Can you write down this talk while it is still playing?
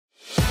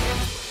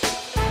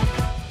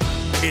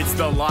It's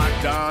the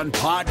Locked On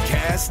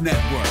Podcast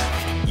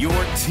Network, your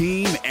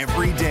team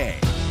every day.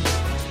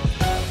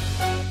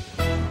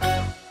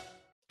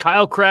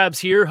 Kyle Krabs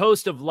here,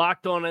 host of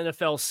Locked On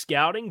NFL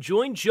Scouting.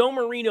 Join Joe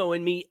Marino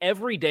and me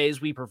every day as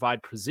we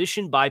provide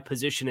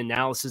position-by-position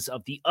analysis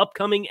of the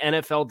upcoming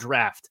NFL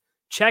Draft.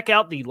 Check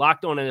out the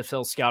Locked On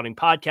NFL Scouting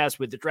podcast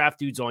with the Draft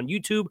Dudes on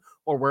YouTube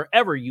or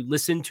wherever you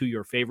listen to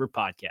your favorite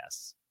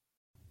podcasts.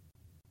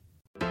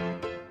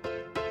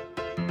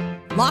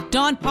 Locked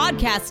On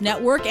Podcast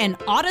Network and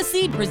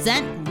Odyssey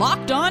present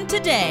Locked On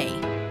Today.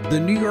 The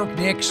New York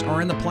Knicks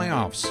are in the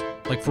playoffs.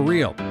 Like, for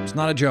real. It's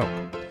not a joke.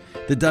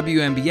 The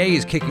WNBA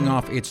is kicking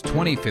off its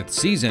 25th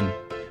season.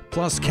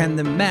 Plus, can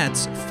the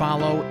Mets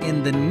follow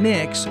in the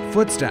Knicks'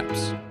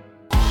 footsteps?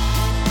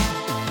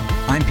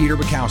 I'm Peter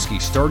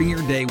Bukowski, starting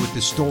your day with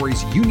the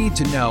stories you need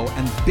to know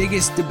and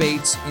biggest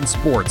debates in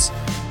sports.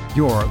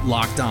 You're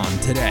Locked On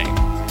Today.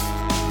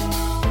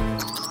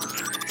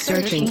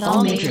 Searching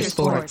all major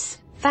sports.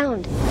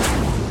 Found.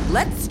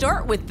 Let's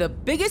start with the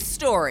biggest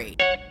story.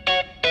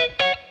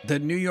 The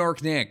New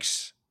York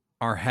Knicks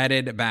are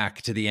headed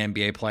back to the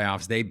NBA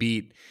playoffs. They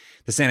beat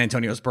the San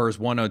Antonio Spurs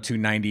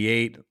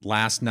 102-98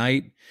 last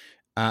night,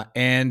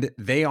 and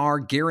they are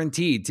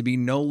guaranteed to be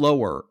no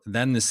lower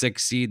than the 6th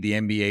seed. The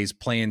NBA's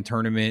play-in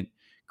tournament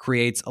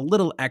creates a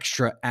little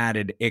extra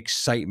added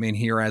excitement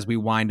here as we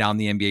wind down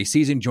the NBA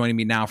season. Joining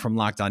me now from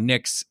Locked On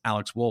Knicks,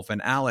 Alex Wolf. And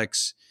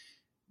Alex,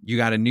 you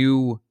got a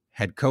new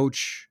head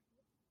coach.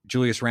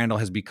 Julius Randle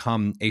has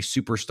become a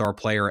superstar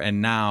player, and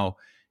now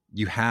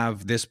you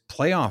have this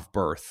playoff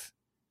berth.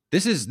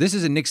 This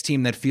is a Knicks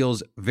team that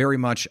feels very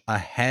much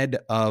ahead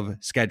of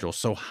schedule.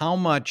 So how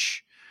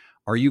much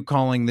are you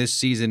calling this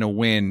season a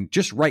win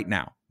just right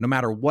now, no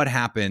matter what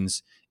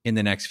happens in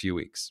the next few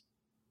weeks?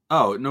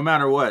 Oh, no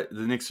matter what,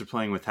 the Knicks are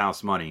playing with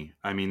house money.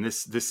 I mean,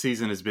 this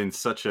season has been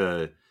such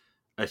a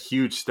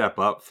huge step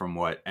up from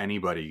what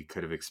anybody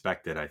could have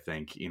expected, I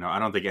think. I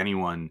don't think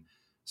anyone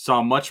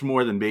saw much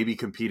more than maybe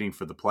competing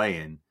for the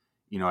play-in.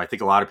 I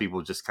think a lot of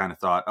people just kind of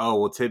thought, oh,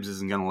 well, Tibbs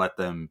isn't going to let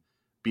them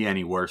be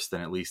any worse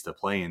than at least a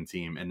play-in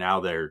team. And now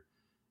they're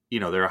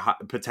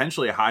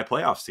potentially a high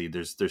playoff seed.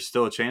 There's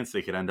still a chance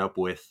they could end up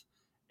with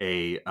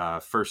a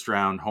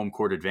first-round home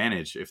court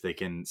advantage if they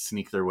can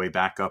sneak their way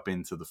back up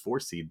into the 4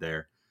 seed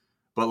there.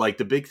 But like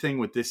the big thing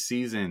with this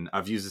season,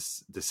 I've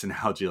used this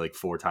analogy like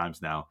 4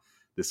 times now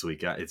this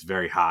week. It's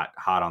very hot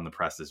on the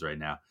presses right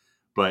now.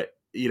 But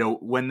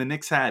when the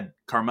Knicks had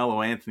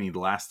Carmelo Anthony the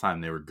last time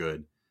they were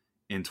good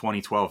in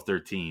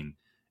 2012-13,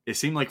 it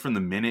seemed like from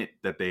the minute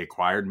that they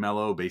acquired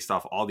Melo, based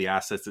off all the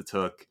assets it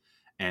took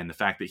and the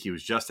fact that he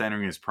was just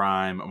entering his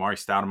prime, Amari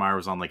Stoudemire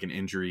was on like an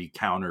injury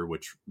counter,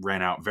 which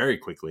ran out very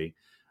quickly.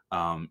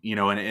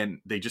 And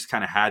they just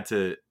kind of had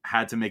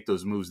to make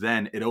those moves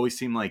then. It always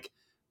seemed like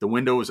the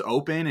window was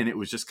open and it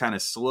was just kind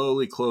of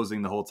slowly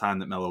closing the whole time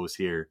that Melo was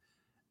here.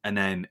 And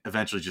then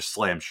eventually just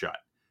slammed shut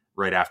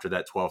right after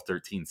that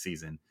 12-13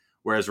 season.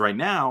 Whereas right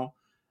now,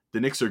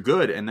 the Knicks are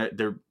good, and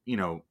they're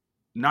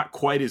not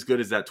quite as good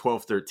as that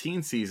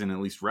 12-13 season, at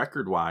least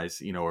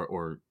record-wise,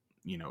 or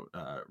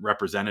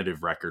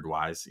representative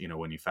record-wise,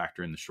 when you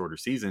factor in the shorter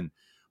season.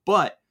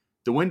 But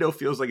the window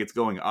feels like it's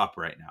going up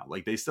right now.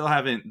 Like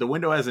the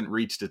window hasn't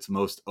reached its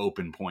most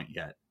open point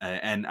yet.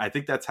 And I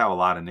think that's how a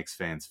lot of Knicks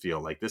fans feel.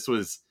 Like this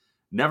was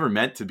never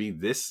meant to be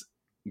this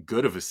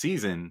good of a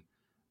season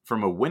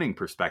from a winning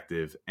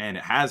perspective, and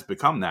it has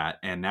become that.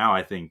 And now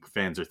I think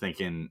fans are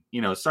thinking,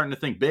 starting to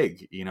think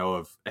big,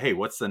 of, hey,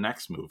 what's the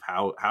next move?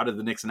 How did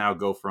the Knicks now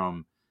go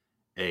from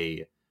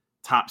a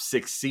top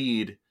 6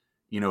 seed,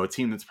 a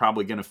team that's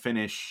probably going to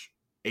finish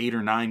 8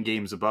 or 9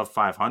 games above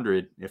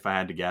 500, if I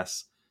had to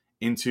guess,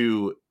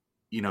 into,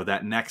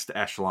 that next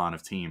echelon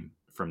of team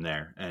from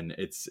there? And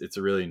it's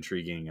a really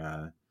intriguing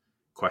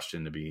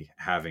question to be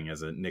having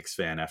as a Knicks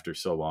fan after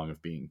so long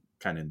of being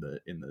kind of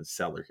in the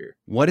cellar here.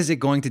 What is it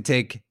going to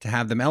take to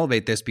have them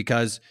elevate this?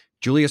 Because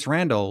Julius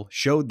Randle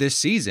showed this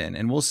season,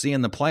 and we'll see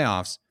in the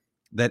playoffs,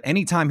 that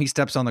anytime he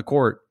steps on the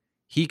court,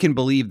 he can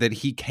believe that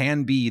he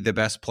can be the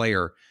best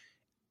player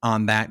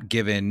on that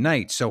given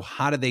night. So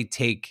how do they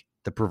take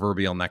the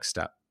proverbial next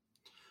step?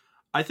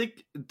 I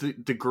think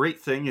the great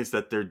thing is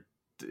that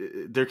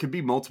there could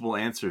be multiple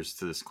answers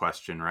to this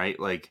question, right?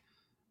 Like,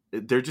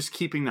 they're just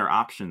keeping their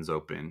options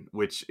open,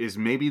 which is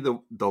maybe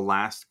the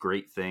last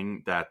great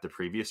thing that the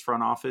previous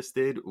front office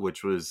did,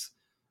 which was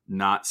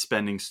not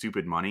spending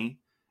stupid money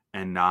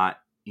and not,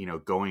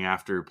 going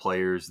after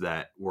players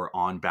that were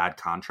on bad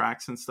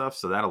contracts and stuff.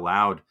 So that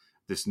allowed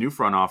this new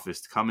front office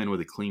to come in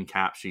with a clean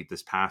cap sheet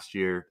this past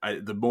year.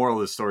 The moral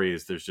of the story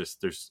is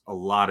there's a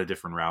lot of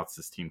different routes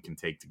this team can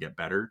take to get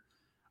better.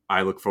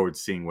 I look forward to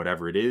seeing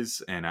whatever it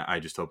is, and I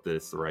just hope that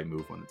it's the right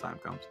move when the time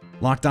comes.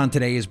 Locked On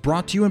Today is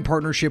brought to you in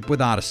partnership with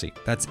Odyssey.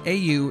 That's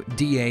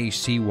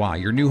AUDACY,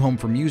 your new home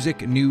for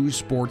music, news,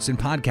 sports, and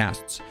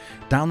podcasts.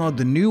 Download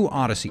the new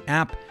Odyssey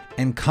app,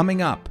 and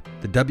coming up,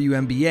 the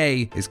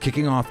WNBA is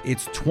kicking off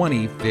its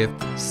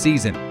 25th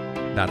season.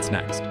 That's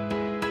next.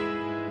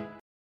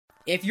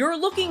 If you're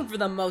looking for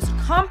the most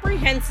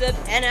comprehensive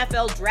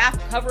NFL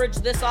draft coverage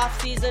this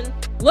offseason,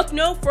 Look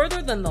no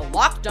further than the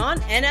Locked On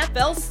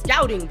NFL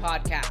Scouting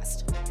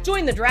Podcast.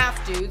 Join the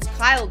draft dudes,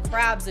 Kyle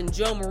Krabs and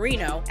Joe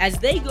Marino, as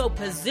they go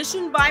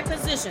position by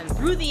position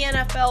through the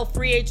NFL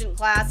free agent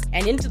class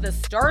and into the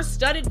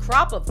star-studded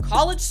crop of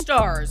college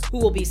stars who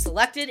will be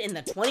selected in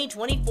the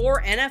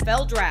 2024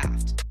 NFL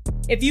Draft.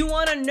 If you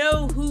want to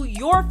know who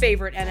your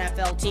favorite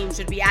NFL team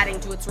should be adding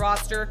to its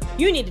roster,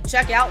 you need to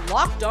check out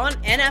Locked On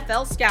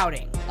NFL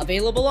Scouting,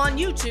 available on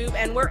YouTube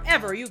and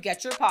wherever you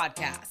get your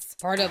podcasts.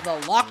 Part of the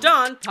Locked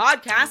On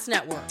Podcast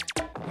Network,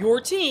 your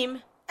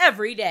team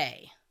every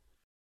day.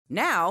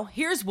 Now,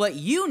 here's what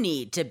you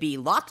need to be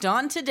locked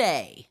on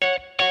today.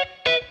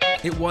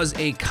 It was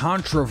a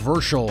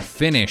controversial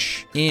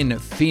finish in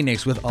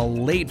Phoenix with a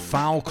late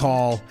foul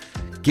call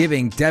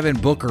giving Devin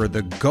Booker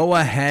the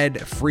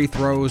go-ahead free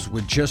throws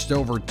with just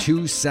over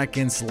 2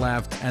 seconds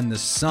left, and the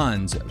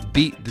Suns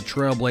beat the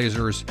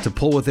Trailblazers to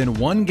pull within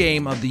one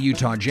game of the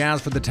Utah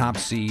Jazz for the top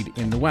seed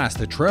in the West.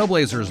 The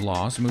Trailblazers'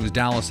 loss moves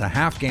Dallas a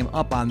half game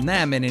up on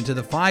them and into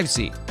the 5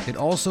 seed. It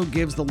also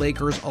gives the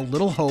Lakers a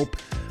little hope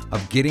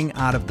of getting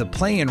out of the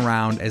play-in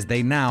round, as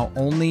they now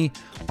only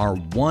are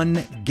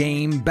 1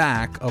 game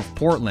back of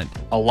Portland.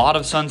 A lot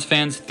of Suns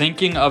fans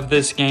thinking of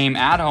this game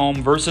at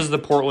home versus the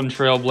Portland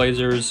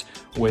Trailblazers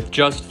with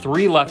just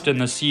 3 left in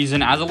the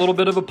season as a little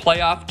bit of a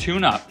playoff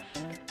tune-up.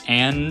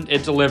 And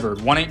it delivered.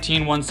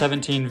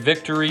 118-117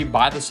 victory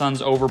by the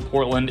Suns over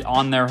Portland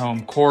on their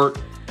home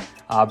court.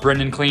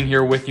 Brendan Clean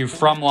here with you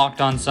from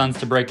Locked On Suns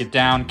to break it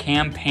down.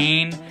 Cam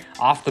Payne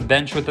off the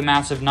bench with a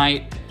massive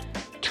night.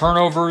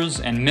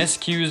 Turnovers and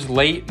miscues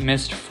late,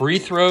 missed free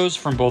throws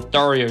from both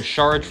Dario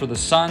Saric for the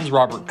Suns,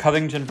 Robert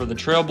Covington for the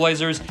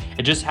Trailblazers.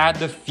 It just had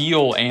the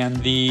feel and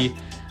the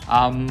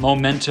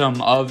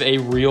momentum of a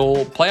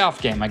real playoff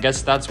game. I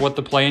guess that's what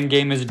the play-in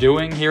game is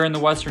doing here in the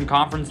Western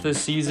Conference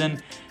this season.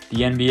 The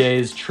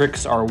NBA's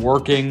tricks are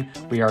working.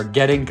 We are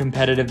getting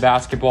competitive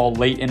basketball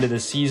late into the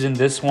season.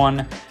 This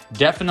one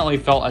definitely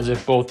felt as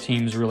if both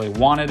teams really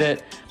wanted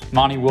it.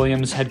 Monty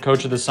Williams, head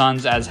coach of the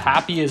Suns, as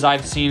happy as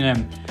I've seen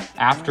him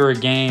after a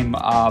game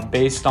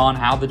based on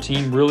how the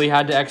team really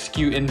had to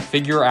execute and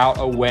figure out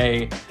a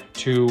way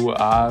to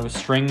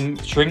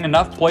string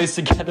enough plays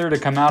together to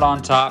come out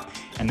on top.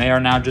 And they are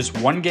now just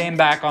 1 game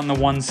back on the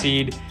 1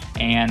 seed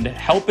and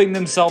helping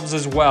themselves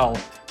as well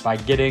by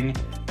getting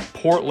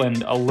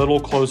Portland a little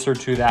closer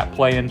to that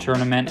play-in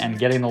tournament and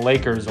getting the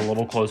Lakers a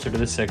little closer to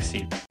the 6th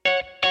seed.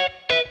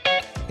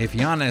 If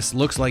Giannis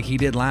looks like he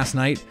did last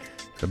night,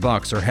 the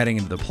Bucks are heading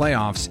into the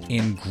playoffs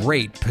in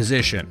great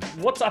position.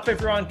 What's up,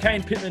 everyone?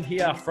 Kane Pittman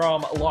here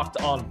from Locked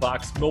On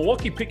Bucks.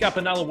 Milwaukee pick up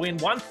another win,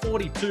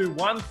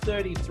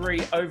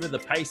 142-133 over the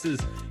Pacers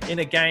in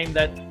a game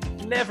that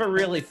never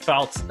really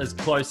felt as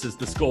close as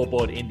the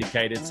scoreboard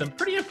indicated. Some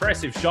pretty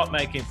impressive shot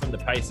making from the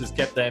Pacers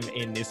kept them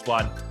in this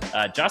one.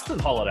 Justin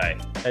Holiday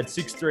had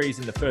 6 threes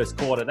in the first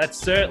quarter. That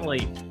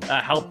certainly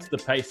helped the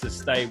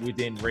Pacers stay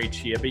within reach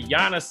here. But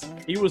Giannis,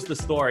 he was the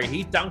story.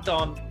 He dunked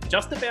on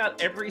just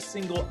about every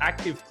single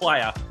active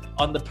player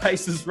on the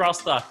Pacers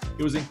roster.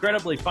 It was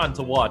incredibly fun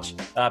to watch.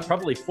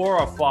 Probably 4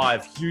 or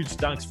 5 huge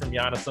dunks from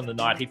Giannis on the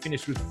night. He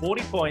finished with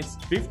 40 points,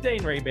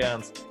 15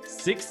 rebounds,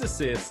 6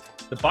 assists.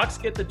 The Bucks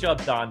get the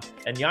job done,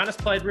 and Giannis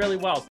played really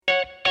well.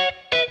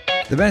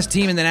 The best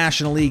team in the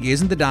National League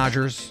isn't the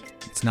Dodgers,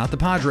 it's not the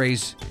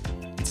Padres,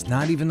 it's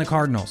not even the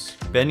Cardinals.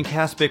 Ben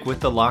Kaspick with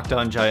the Locked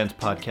On Giants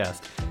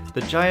podcast.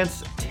 The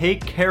Giants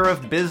take care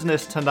of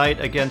business tonight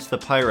against the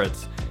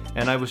Pirates.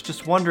 And I was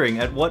just wondering,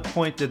 at what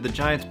point did the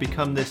Giants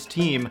become this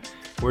team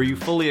where you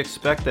fully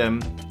expect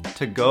them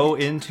to go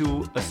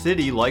into a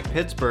city like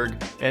Pittsburgh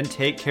and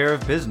take care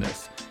of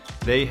business?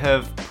 They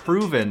have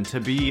proven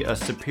to be a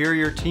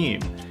superior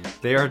team.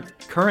 They are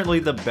currently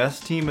the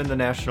best team in the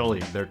National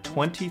League. They're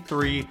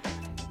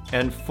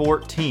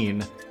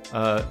 23-14,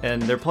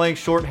 and they're playing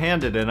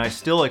shorthanded, and I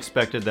still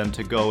expected them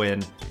to go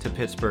in to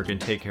Pittsburgh and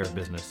take care of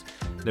business.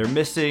 They're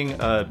missing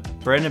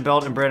Brandon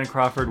Belt and Brandon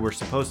Crawford were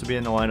supposed to be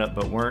in the lineup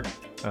but weren't.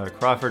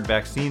 Crawford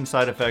vaccine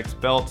side effects,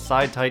 Belt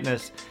side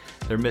tightness.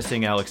 They're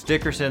missing Alex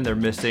Dickerson. They're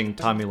missing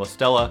Tommy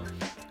LaStella.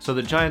 So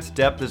the Giants'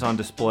 depth is on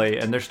display,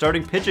 and their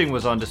starting pitching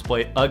was on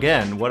display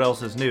again. What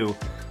else is new?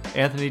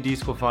 Anthony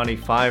DeSclafani,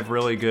 5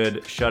 really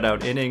good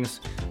shutout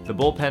innings. The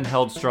bullpen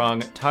held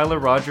strong. Tyler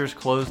Rogers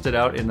closed it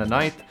out in the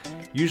 9th.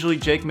 Usually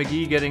Jake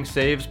McGee getting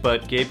saves,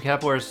 but Gabe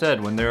Kapler has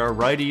said when there are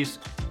righties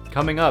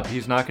coming up,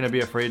 he's not going to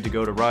be afraid to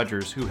go to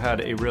Rogers, who had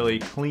a really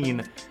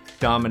clean,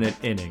 dominant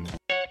inning.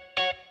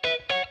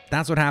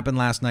 That's what happened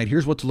last night.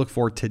 Here's what to look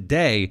for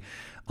today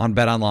on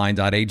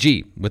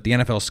betonline.ag. With the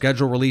NFL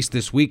schedule released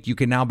this week, you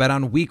can now bet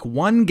on Week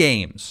 1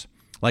 games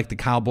like the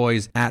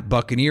Cowboys at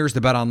Buccaneers. The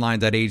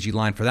betonline.ag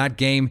line for that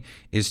game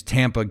is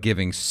Tampa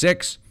giving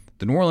 6.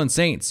 The New Orleans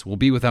Saints will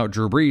be without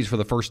Drew Brees for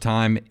the first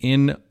time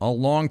in a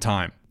long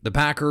time. The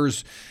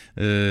Packers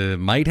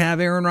might have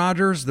Aaron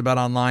Rodgers. The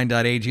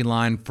betonline.ag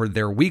line for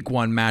their Week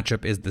 1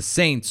 matchup is the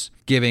Saints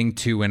giving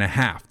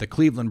 2.5. The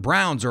Cleveland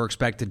Browns are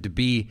expected to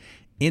be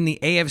in the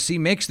AFC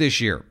mix this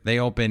year. They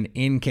open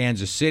in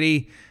Kansas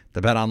City.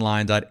 The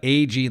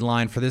betonline.ag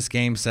line for this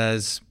game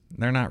says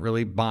they're not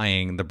really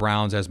buying the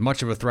Browns as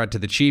much of a threat to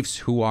the Chiefs,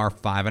 who are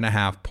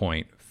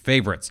 5.5-point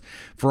favorites.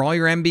 For all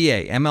your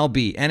NBA,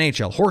 MLB,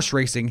 NHL, horse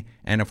racing,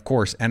 and of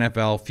course,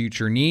 NFL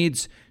future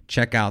needs,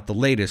 check out the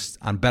latest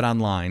on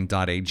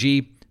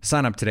betonline.ag.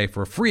 Sign up today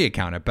for a free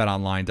account at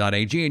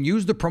betonline.ag and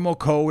use the promo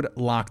code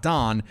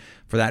LOCKEDON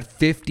for that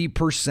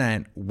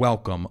 50%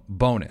 welcome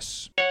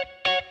bonus.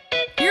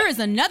 Here is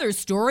another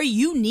story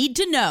you need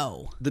to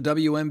know. The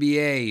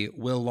WNBA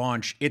will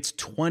launch its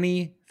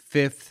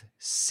 25th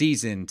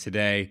season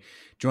today.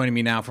 Joining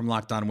me now from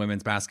Locked On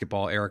Women's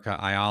Basketball, Erica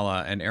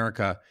Ayala. And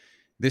Erica,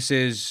 this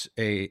is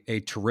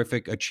a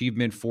terrific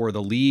achievement for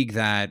the league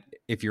that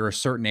if you're a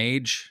certain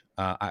age,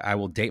 I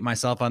will date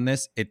myself on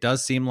this, it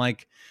does seem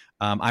like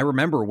I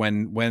remember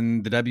when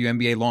the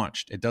WNBA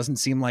launched. It doesn't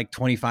seem like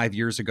 25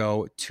 years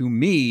ago to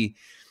me,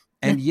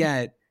 and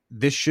yet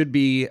this should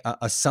be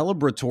a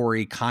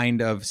celebratory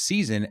kind of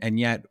season, and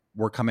yet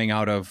we're coming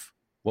out of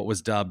what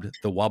was dubbed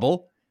the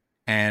wobble,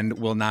 and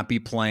will not be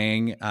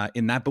playing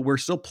in that, but we're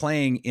still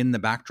playing in the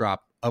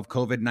backdrop of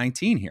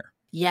COVID-19 here.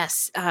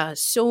 Yes,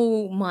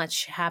 so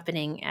much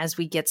happening as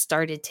we get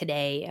started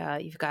today.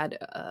 You've got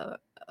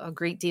a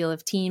great deal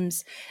of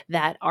teams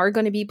that are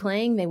going to be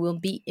playing. They will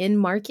be in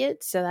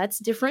market, so that's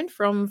different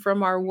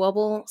from our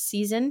wobble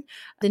season.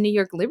 The New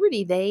York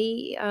Liberty,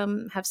 they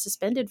have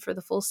suspended for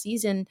the full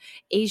season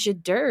Asia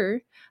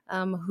Durr,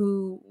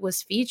 who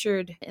was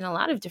featured in a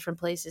lot of different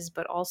places,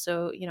 but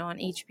also, on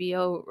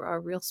HBO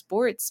Real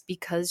Sports,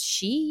 because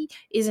she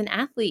is an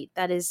athlete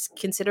that is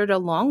considered a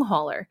long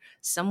hauler,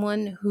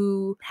 someone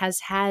who has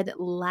had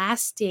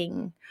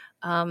lasting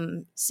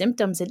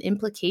symptoms and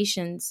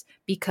implications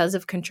because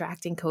of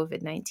contracting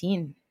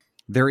COVID-19.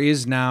 There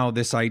is now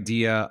this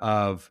idea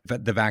of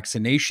the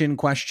vaccination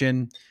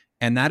question,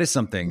 and that is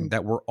something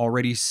that we're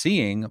already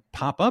seeing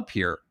pop up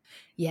here.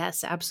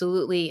 Yes,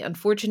 absolutely.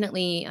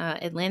 Unfortunately,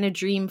 Atlanta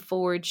Dream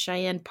forward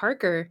Cheyenne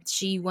Parker,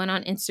 she went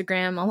on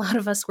Instagram. A lot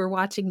of us were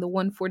watching the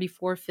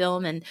 144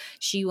 film, and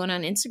she went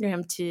on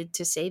Instagram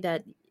to say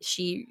that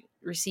she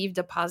received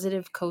a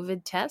positive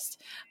COVID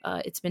test.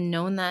 It's been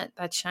known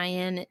that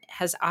Cheyenne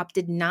has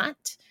opted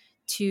not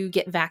to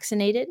get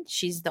vaccinated.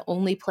 She's the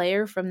only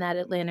player from that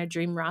Atlanta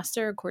Dream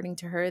roster, according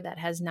to her, that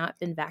has not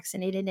been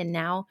vaccinated and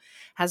now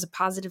has a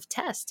positive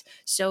test.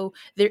 So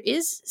there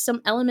is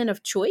some element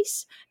of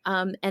choice,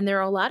 and there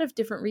are a lot of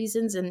different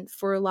reasons. And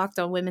for Locked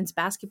On Women's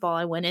Basketball,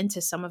 I went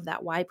into some of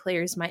that, why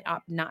players might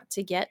opt not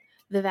to get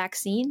the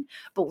vaccine,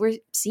 but we're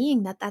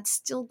seeing that that's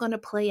still going to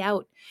play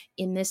out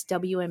in this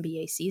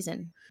WNBA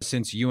season.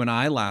 Since you and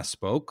I last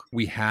spoke,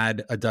 we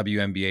had a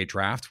WNBA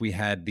draft. We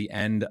had the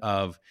end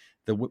of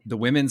the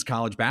women's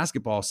college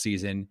basketball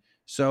season.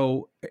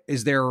 So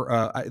is there,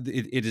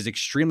 it is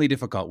extremely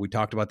difficult. We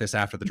talked about this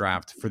after the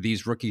draft for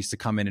these rookies to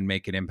come in and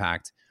make an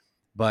impact,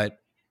 but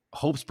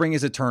hope spring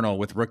is eternal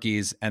with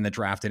rookies and the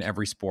draft in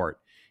every sport.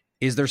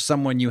 Is there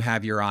someone you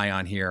have your eye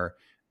on here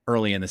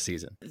early in the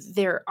season?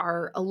 There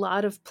are a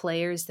lot of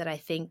players that I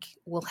think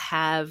will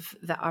have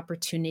the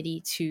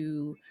opportunity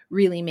to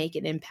really make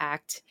an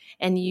impact.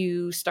 And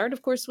you start,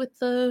 of course, with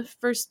the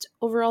first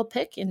overall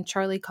pick in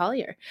Charlie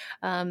Collier.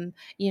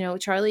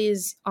 Charlie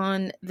is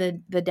on the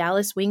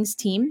Dallas Wings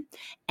team,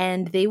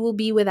 and they will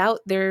be without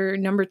their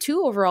number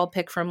 2 overall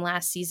pick from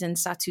last season,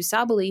 Satu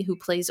Sabali, who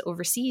plays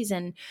overseas,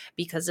 and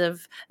because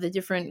of the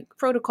different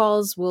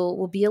protocols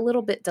will be a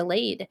little bit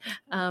delayed.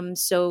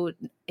 So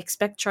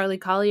expect Charlie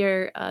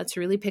Collier to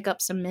really pick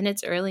up some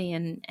minutes early,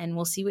 and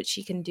we'll see what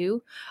she can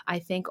do. I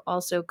think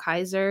also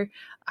Kaiser,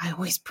 I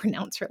always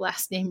pronounce her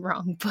last name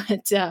wrong,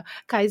 but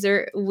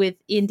Kaiser with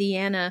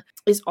Indiana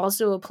is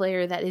also a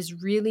player that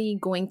is really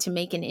going to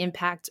make an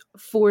impact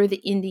for the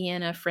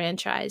Indiana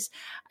franchise.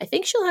 I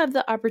think she'll have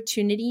the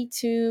opportunity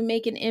to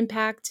make an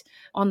impact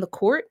on the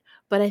court,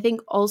 but I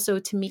think also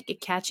Tamika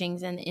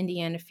Catchings and the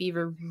Indiana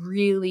Fever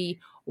really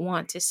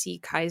want to see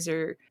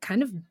Kaiser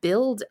kind of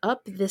build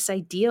up this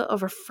idea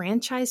of a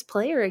franchise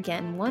player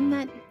again, one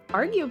that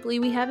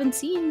arguably we haven't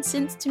seen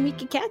since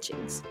Tamika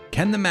Catchings.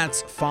 Can the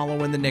Mets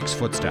follow in the Knicks'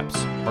 footsteps?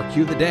 Our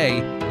cue of the day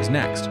is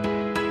next.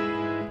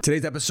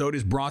 Today's episode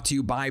is brought to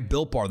you by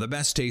Built Bar, the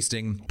best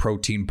tasting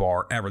protein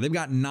bar ever. They've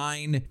got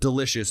 9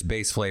 delicious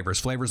base flavors.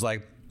 Flavors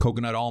like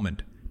coconut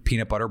almond,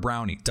 peanut butter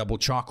brownie, double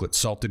chocolate,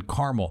 salted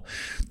caramel.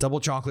 Double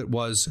chocolate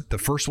was the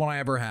first one I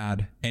ever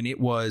had, and it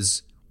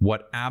was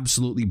what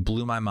absolutely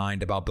blew my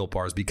mind about Built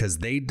Bars, because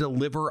they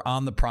deliver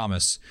on the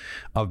promise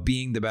of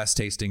being the best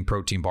tasting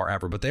protein bar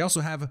ever. But they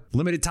also have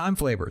limited time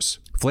flavors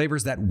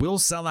that will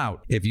sell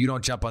out if you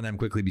don't jump on them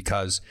quickly,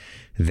 because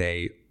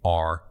they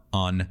are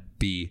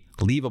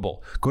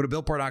unbelievable. Go to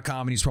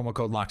BuiltBar.com and use promo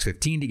code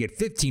LOCKED15 to get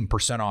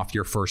 15% off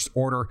your first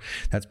order.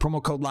 That's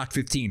promo code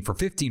LOCKED15 for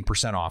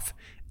 15% off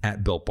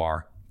at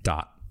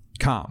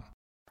BuiltBar.com.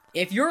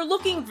 If you're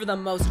looking for the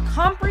most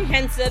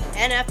comprehensive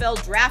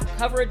NFL draft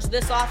coverage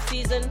this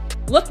offseason,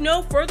 look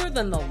no further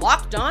than the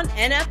Locked On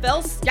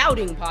NFL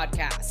Scouting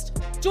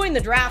Podcast. Join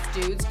the draft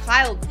dudes,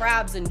 Kyle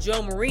Krabs and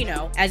Joe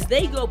Marino, as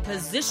they go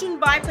position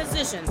by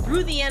position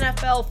through the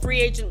NFL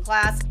free agent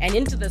class and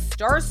into the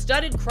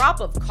star-studded crop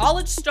of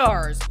college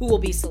stars who will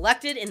be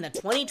selected in the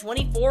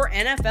 2024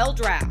 NFL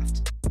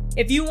Draft.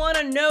 If you want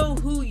to know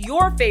who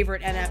your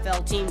favorite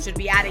NFL team should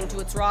be adding to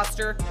its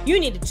roster, you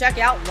need to check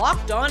out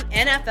Locked On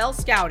NFL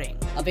Scouting,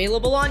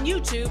 available on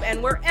YouTube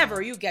and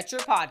wherever you get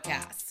your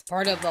podcasts.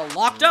 Part of the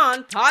Locked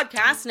On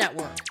Podcast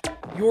Network,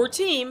 your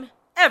team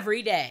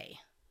every day.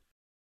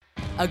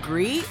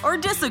 Agree or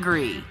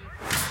disagree?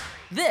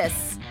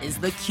 This is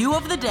the cue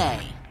of the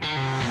day.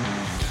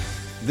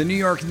 The New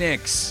York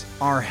Knicks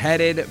are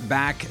headed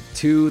back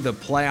to the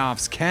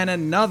playoffs. Can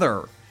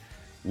another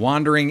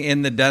wandering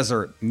in the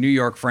desert New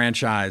York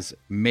franchise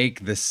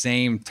make the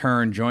same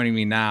turn? Joining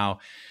me now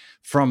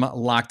from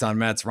Locked On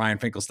Mets, Ryan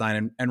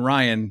Finkelstein. And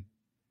Ryan,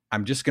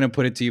 I'm just going to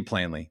put it to you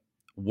plainly.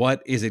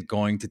 What is it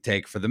going to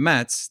take for the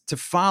Mets to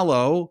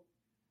follow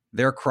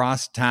their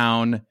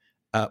crosstown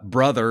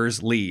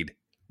brothers' lead?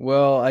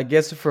 Well, I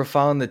guess if we're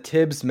following the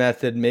Tibbs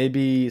method,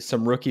 maybe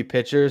some rookie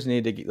pitchers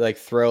need to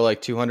throw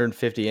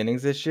 250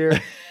 innings this year.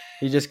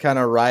 You just kind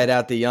of ride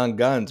out the young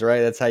guns,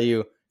 right? That's how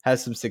you have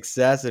some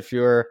success if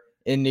you're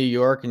in New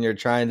York and you're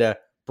trying to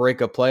break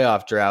a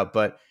playoff drought.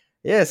 But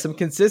yeah, some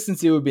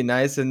consistency would be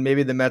nice, and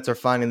maybe the Mets are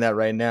finding that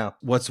right now.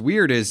 What's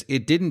weird is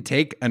it didn't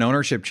take an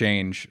ownership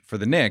change for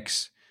the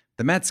Knicks.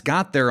 The Mets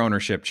got their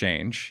ownership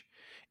change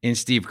in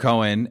Steve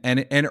Cohen,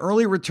 and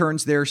early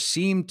returns there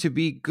seem to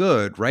be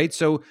good, right?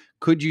 So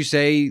could you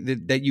say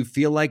that you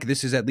feel like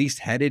this is at least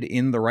headed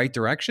in the right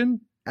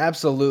direction?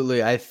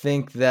 Absolutely. I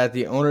think that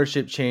the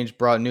ownership change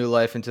brought new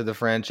life into the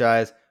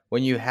franchise.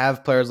 When you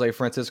have players like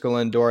Francisco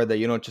Lindor that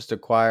you don't just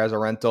acquire as a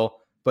rental,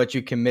 but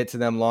you commit to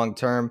them long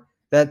term,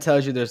 that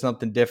tells you there's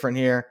something different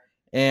here.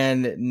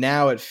 And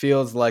now it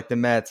feels like the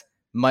Mets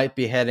might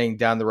be heading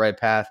down the right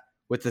path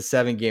with the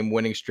 7-game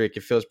winning streak.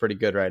 It feels pretty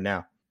good right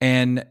now.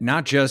 And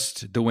not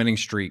just the winning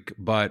streak,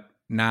 but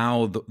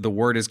now the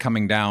word is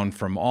coming down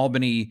from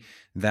Albany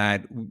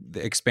that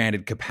the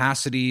expanded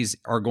capacities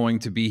are going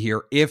to be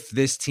here. If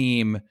this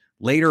team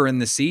later in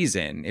the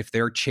season, if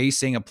they're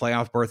chasing a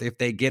playoff berth, if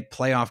they get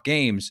playoff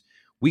games,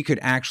 we could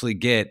actually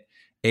get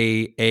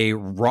a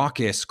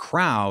raucous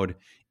crowd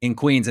in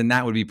Queens, and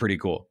that would be pretty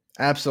cool.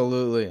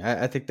 Absolutely.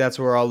 I think that's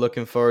what we're all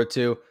looking forward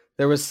to.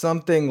 There was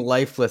something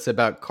lifeless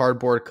about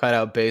cardboard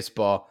cutout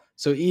baseball.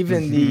 So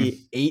even the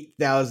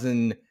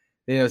 8,000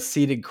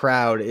 seated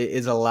crowd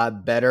is a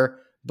lot better.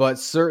 But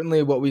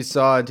certainly what we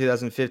saw in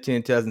 2015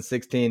 and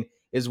 2016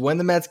 is when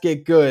the Mets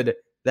get good,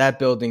 that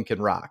building can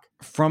rock.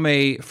 From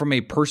a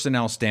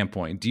personnel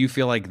standpoint, do you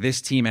feel like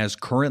this team as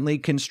currently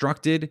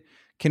constructed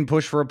can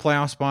push for a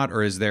playoff spot,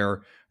 or is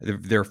there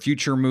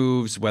future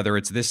moves, whether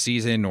it's this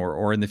season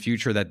or in the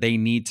future, that they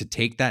need to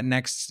take that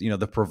next,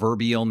 the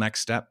proverbial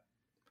next step?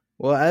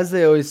 Well, as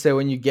they always say,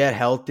 when you get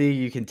healthy,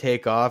 you can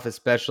take off,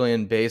 especially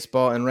in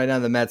baseball. And right now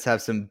the Mets have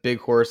some big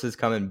horses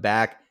coming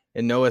back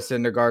in Noah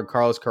Syndergaard,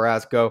 Carlos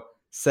Carrasco,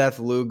 Seth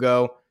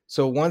Lugo.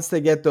 So once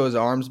they get those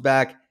arms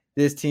back,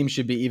 this team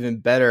should be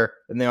even better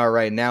than they are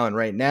right now. And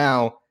right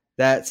now,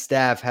 that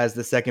staff has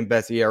the second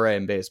best ERA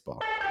in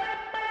baseball.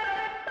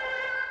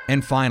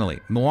 And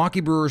finally,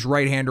 Milwaukee Brewers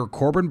right-hander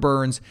Corbin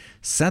Burnes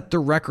set the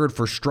record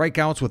for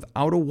strikeouts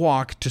without a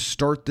walk to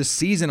start the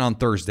season on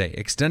Thursday,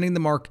 extending the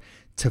mark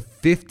to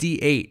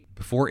 58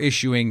 before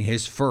issuing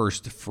his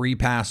first free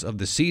pass of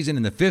the season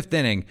in the fifth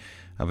inning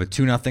of a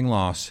 2-0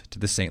 loss to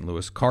the St.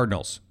 Louis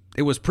Cardinals.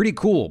 It was pretty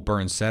cool,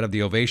 Burnes said of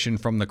the ovation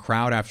from the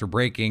crowd after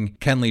breaking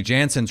Kenley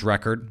Jansen's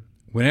record.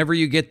 Whenever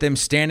you get them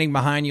standing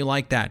behind you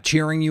like that,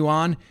 cheering you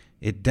on,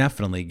 it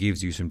definitely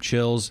gives you some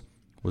chills.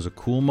 It was a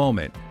cool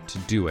moment to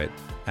do it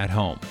at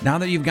home. Now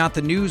that you've got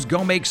the news,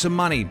 go make some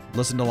money.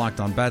 Listen to Locked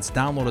On Bets,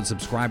 download and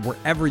subscribe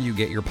wherever you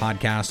get your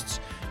podcasts.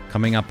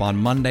 Coming up on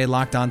Monday,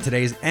 Locked On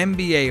Today's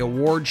NBA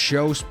Awards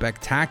Show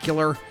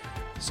Spectacular.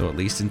 So at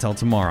least until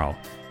tomorrow,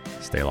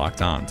 stay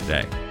locked on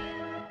today.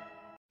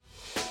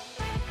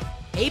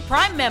 Hey,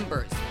 Prime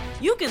members,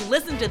 you can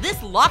listen to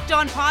this Locked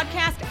On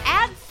podcast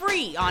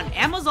ad-free on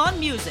Amazon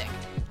Music.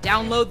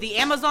 Download the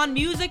Amazon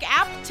Music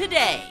app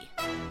today.